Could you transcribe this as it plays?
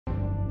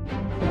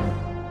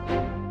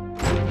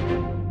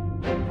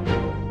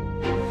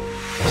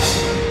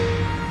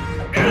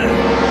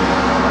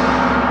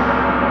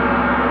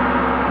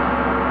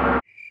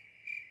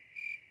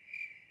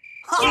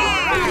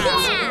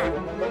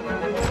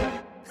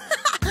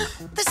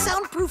The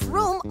soundproof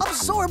room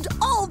absorbed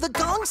all the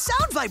gong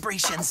sound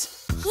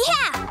vibrations.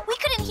 Yeah, we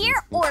couldn't hear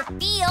or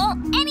feel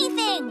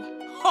anything.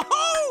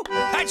 Ho-ho!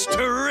 That's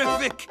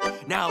terrific!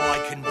 Now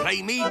I can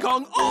play me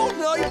gong all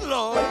night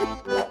long.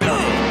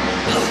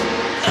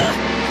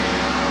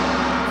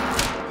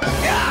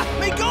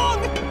 Me gong!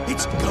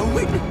 It's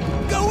going!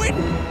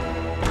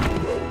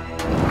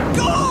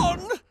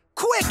 Gone!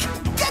 Quick,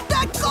 get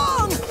that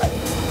gong!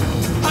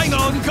 Hang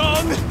on,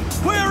 gong!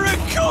 We're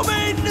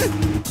a-coming!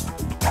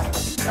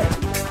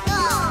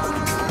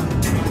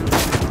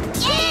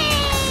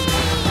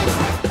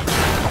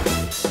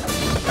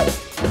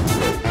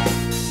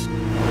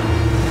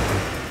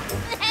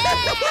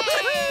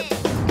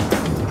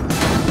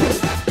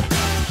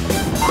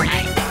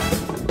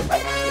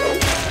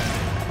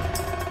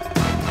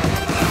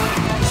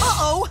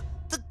 Uh-oh!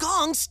 The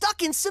gong's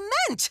stuck in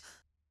cement!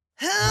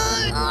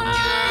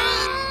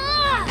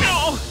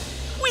 No!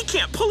 We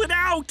can't pull it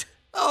out!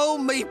 Oh,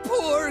 me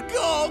poor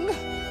gong!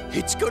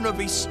 It's gonna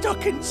be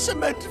stuck in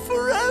cement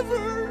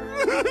forever!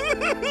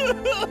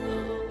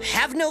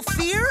 Have no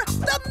fear,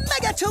 the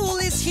Mega Tool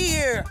is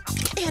here!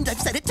 And I've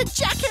set it to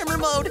jackhammer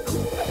mode!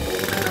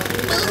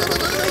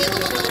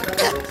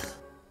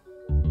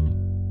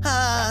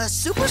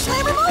 Super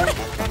Slammer mode?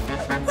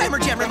 Whammer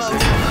Jammer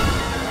mode!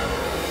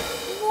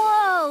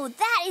 Whoa,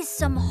 that is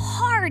some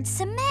hard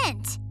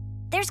cement.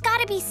 There's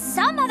gotta be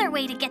some other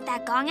way to get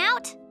that gong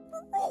out.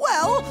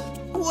 Well,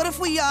 what if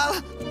we,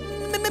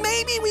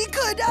 maybe we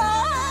could,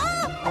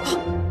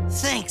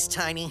 Thanks,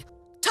 Tiny.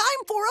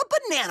 Time for a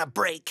banana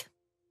break.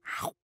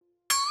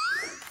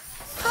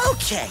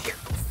 Okay,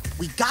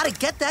 we gotta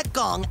get that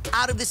gong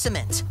out of the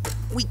cement.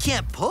 We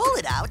can't pull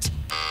it out.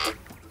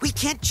 We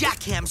can't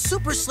jackham,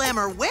 super slam,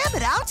 or wham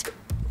it out.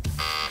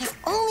 If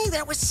only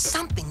there was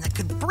something that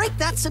could break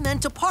that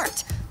cement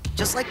apart.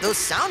 Just like those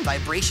sound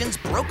vibrations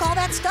broke all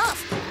that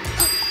stuff.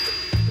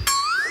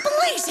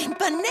 Blazing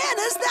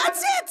bananas,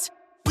 that's it!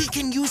 We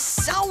can use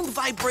sound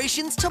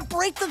vibrations to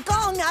break the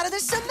gong out of the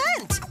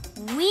cement.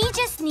 We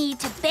just need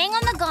to bang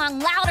on the gong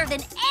louder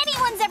than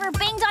anyone's ever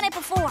banged on it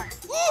before.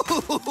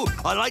 Ooh,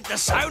 I like the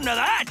sound of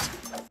that!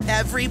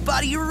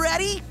 Everybody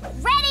ready?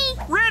 Ready?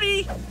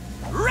 Ready?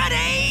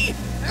 Ready?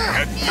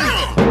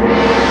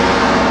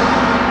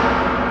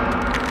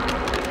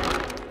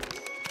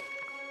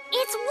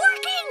 It's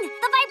working!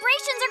 The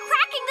vibrations are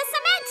cracking the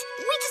cement!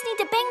 We just need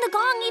to bang the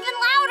gong even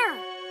louder.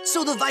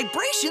 So the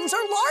vibrations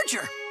are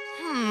larger.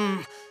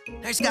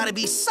 There's gotta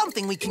be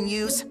something we can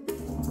use.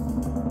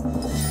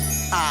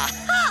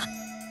 Aha!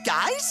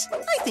 Guys,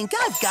 I think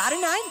I've got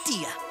an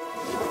idea.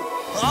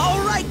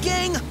 All right,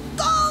 gang,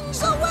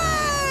 gongs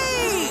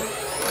away!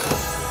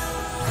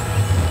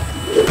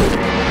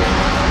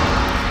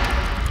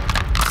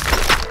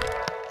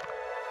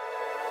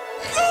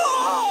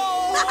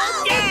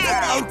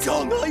 Oh,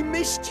 Gong, I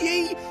missed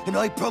ye, and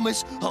I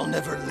promise I'll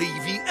never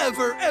leave ye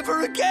ever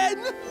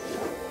again.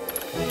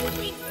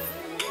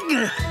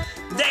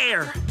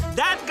 There!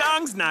 That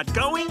gong's not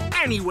going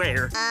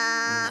anywhere.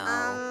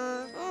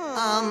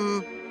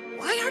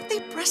 Why aren't they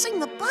pressing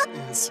the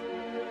buttons?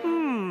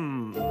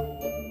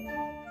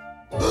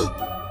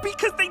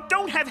 Because they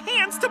don't have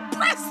hands to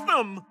press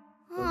them!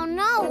 Oh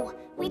no!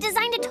 We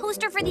designed a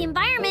toaster for the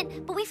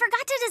environment, but we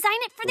forgot to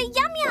design it for the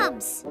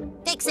Yum-Yums.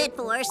 Fix it,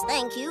 Force.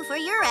 Thank you for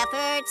your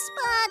efforts.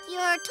 But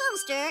your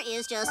toaster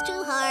is just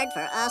too hard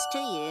for us to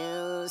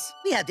use.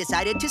 We have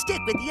decided to stick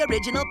with the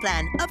original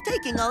plan of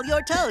taking all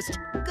your toast.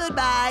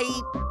 Goodbye.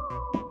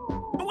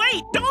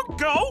 Wait, don't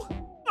go!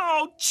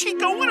 Oh,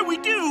 Chico, what do we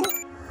do?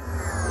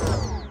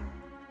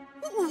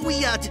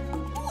 We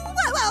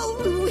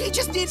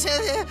just need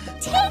to...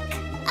 Take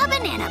a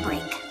banana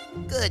break.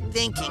 Good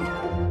thinking.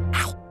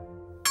 Ow.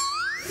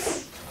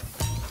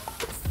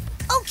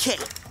 Okay,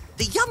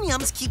 the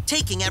Yum-Yums keep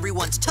taking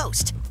everyone's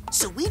toast.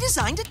 So we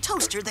designed a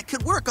toaster that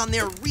could work on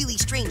their really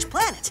strange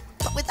planet.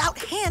 But without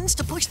hands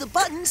to push the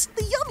buttons,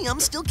 the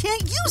Yum-Yums still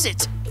can't use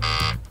it.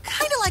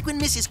 Kinda like when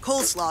Mrs.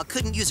 Coleslaw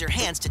couldn't use her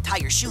hands to tie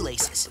her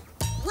shoelaces.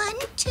 1,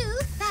 2,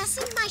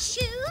 fasten my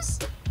shoes.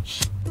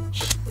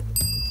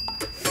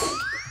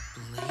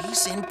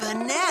 Blazing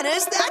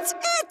bananas, that's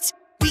it!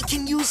 We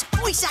can use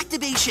voice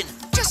activation,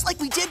 just like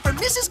we did for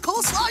Mrs.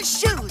 Coleslaw's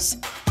shoes.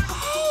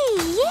 Hey,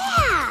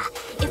 yeah!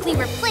 If we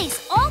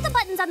replace all the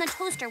buttons on the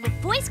toaster with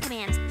voice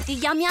commands, the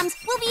Yum-Yums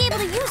will be able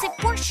to use it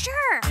for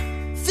sure.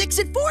 Fix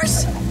it,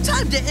 Force!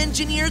 Time to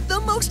engineer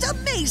the most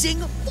amazing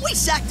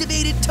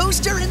voice-activated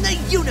toaster in the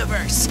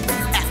universe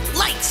at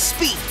light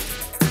speed.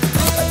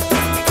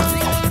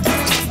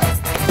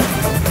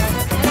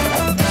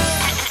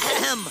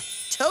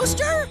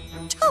 Toaster?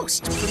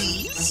 Toast,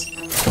 please.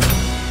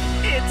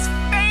 It's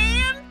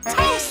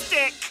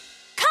fantastic!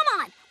 Come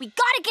on, we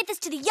gotta get this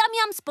to the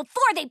Yum-Yums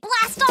before they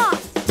blast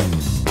off.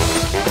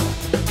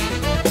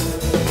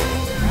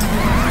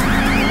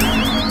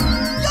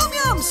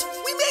 Yum-Yums!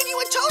 We made you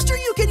a toaster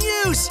you can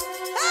use!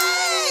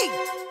 Hey!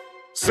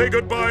 Say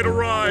goodbye to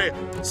Rye.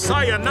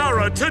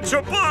 Sayonara to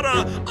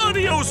ciabatta.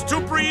 Adios to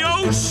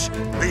brioche.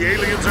 The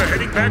aliens are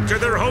heading back to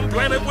their home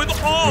planet with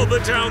all the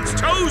town's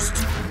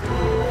toast.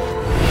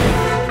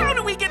 How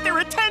do we get there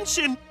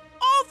option.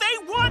 All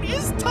they want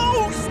is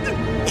toast.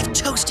 If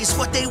toast is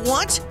what they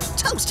want,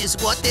 toast is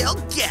what they'll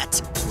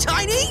get.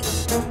 Tiny?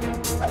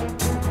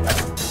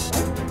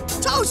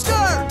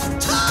 Toaster!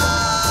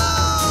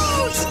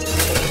 Toast!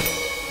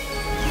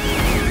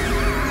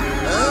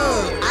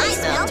 Ooh, I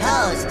smell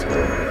toast.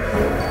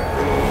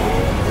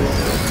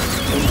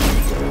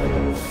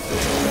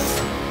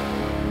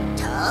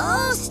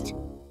 Toast?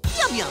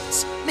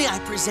 Yum-yums, may I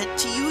present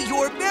to you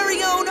your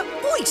very own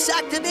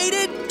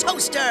voice-activated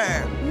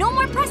toaster? No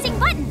more pressing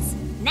buttons.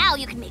 Now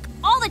you can make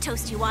all the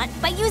toast you want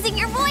by using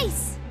your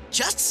voice.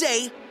 Just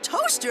say,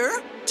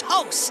 toaster,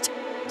 toast.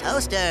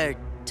 Toaster,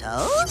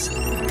 toast?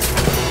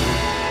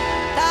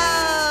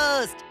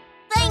 Toast!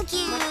 Thank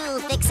you,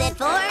 Fix-It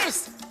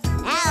Force.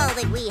 Now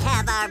that we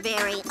have our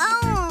very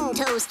own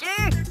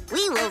toaster,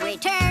 we will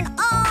return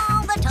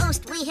all the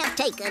toast we have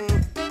taken.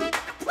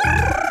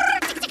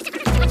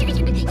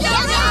 Yum,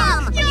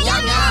 yum!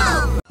 Yum,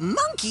 yum!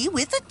 Monkey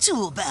with a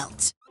tool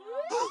belt.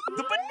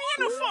 The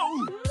banana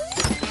phone.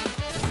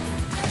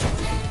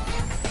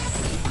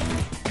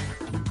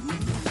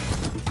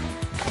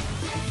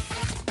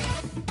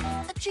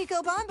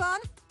 Chico Bon Bon,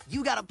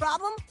 you got a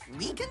problem?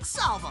 We can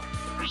solve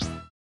them.